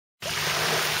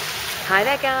Hi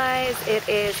there guys, it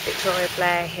is Victoria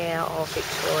Blair here of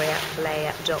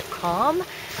victoriablair.com,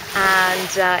 and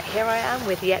here I am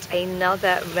with yet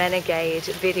another renegade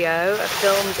video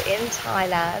filmed in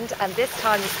Thailand. And this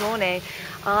time this morning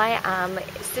I am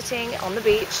sitting on the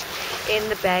beach in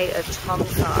the Bay of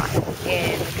Tonsai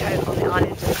on the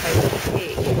island of Koh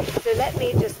Phi. So let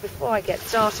me just, before I get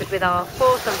started with our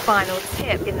fourth and final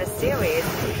tip in the series,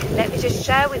 let me just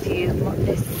share with you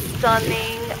this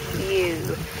stunning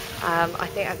view. I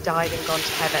think I've died and gone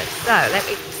to heaven. So let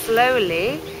me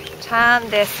slowly turn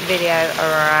this video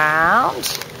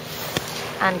around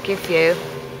and give you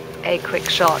a quick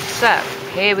shot. So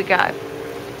here we go.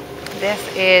 This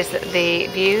is the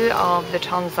view of the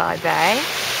Tonsai Bay.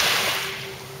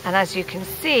 And as you can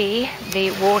see, the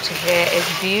water here is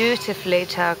beautifully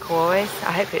turquoise.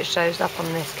 I hope it shows up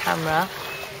on this camera.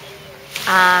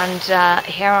 And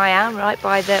here I am right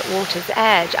by the water's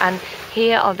edge. And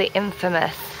here are the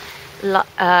infamous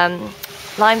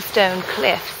limestone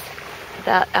cliffs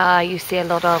that you see a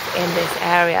lot of in this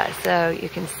area. So you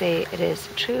can see it is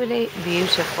truly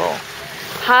beautiful.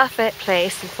 Perfect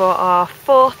place for our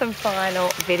fourth and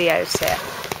final video tip.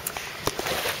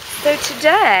 So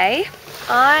today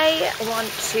I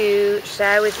want to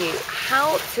share with you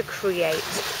how to create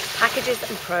packages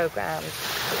and programs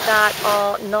that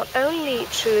are not only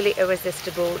truly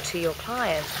irresistible to your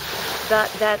clients,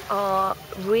 but that are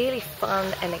really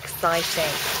fun and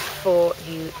exciting for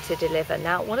you to deliver.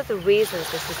 Now, one of the reasons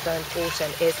this is so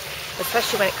important is,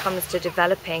 especially when it comes to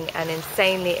developing an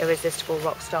insanely irresistible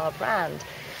rock star brand,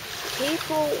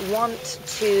 people want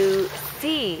to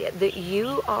see that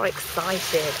you are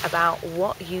excited about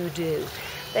what you do.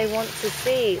 They want to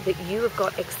see that you have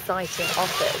got exciting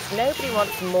offers. Nobody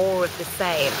wants more of the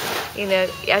same. You know,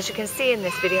 as you can see in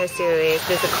this video series,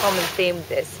 there's a common theme with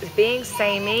this. Being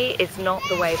samey is not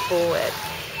the way forward.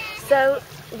 So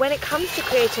when it comes to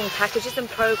creating packages and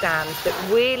programs that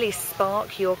really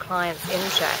spark your clients'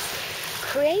 interest,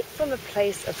 create from a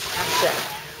place of passion.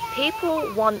 People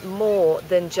want more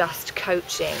than just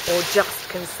coaching or just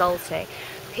consulting.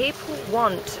 People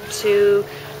want to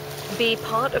be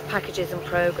part of packages and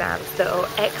programs that are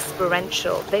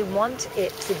experiential. They want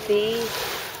it to be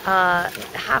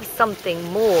have something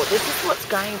more. This is what's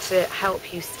going to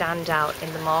help you stand out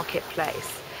in the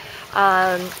marketplace.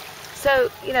 So,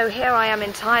 you know, here I am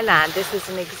in Thailand. This is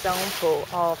an example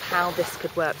of how this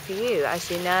could work for you. As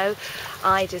you know,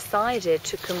 I decided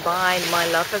to combine my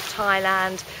love of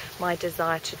Thailand, my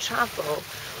desire to travel,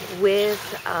 with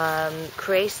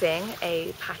creating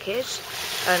a package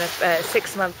and a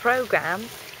 6-month program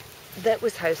that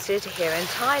was hosted here in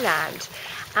Thailand.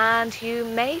 And you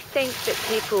may think that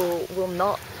people will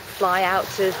not fly out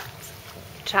to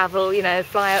travel, you know,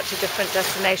 fly out to different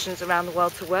destinations around the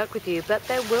world to work with you, but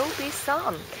there will be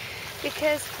some,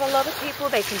 because for a lot of people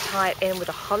they can tie it in with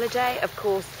a holiday. Of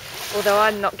course, although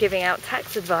I'm not giving out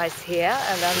tax advice here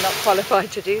and I'm not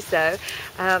qualified to do so,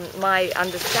 my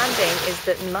understanding is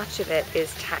that much of it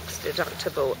is tax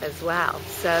deductible as well.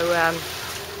 So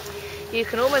you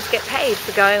can almost get paid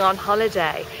for going on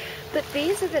holiday. But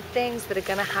these are the things that are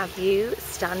going to have you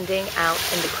standing out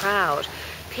in the crowd.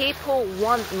 People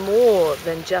want more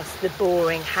than just the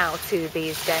boring how-to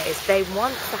these days. They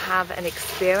want to have an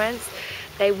experience,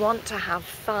 they want to have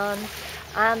fun,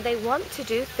 and they want to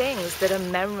do things that are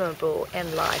memorable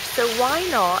in life. So why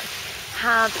not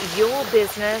have your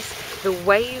business, the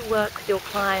way you work with your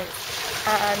clients,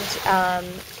 and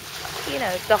you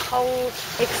know, the whole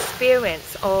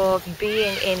experience of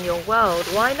being in your world,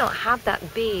 why not have that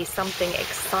be something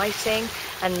exciting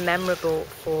and memorable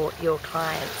for your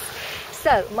clients?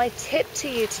 So my tip to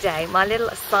you today, my little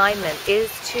assignment,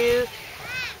 is to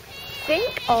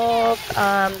think of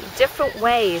different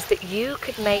ways that you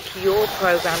could make your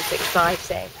programs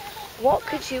exciting. What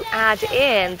could you add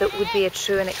in that would be a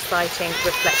true and exciting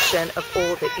reflection of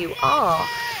all that you are?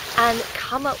 And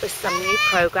come up with some new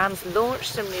programs, launch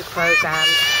some new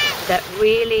programs that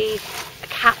really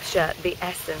capture the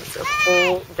essence of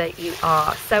all that you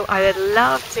are. So I would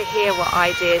love to hear what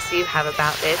ideas you have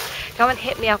about this. Come and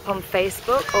hit me up on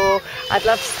Facebook, or I'd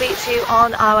love to speak to you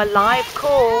on our live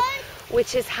call,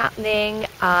 which is happening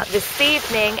this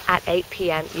evening at 8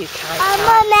 PM UK time.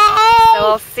 So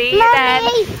I'll see you then,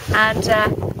 and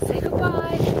say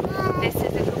goodbye. This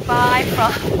is a goodbye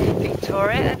from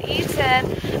Victoria and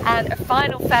Ethan, and a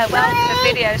final farewell to the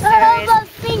video series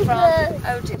from,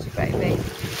 oh did you baby,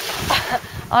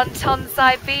 on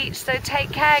Tonsai Beach. So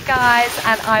take care guys,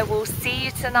 and I will see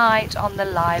you tonight on the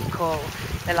live call,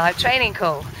 the live training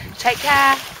call. Take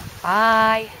care,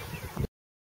 bye.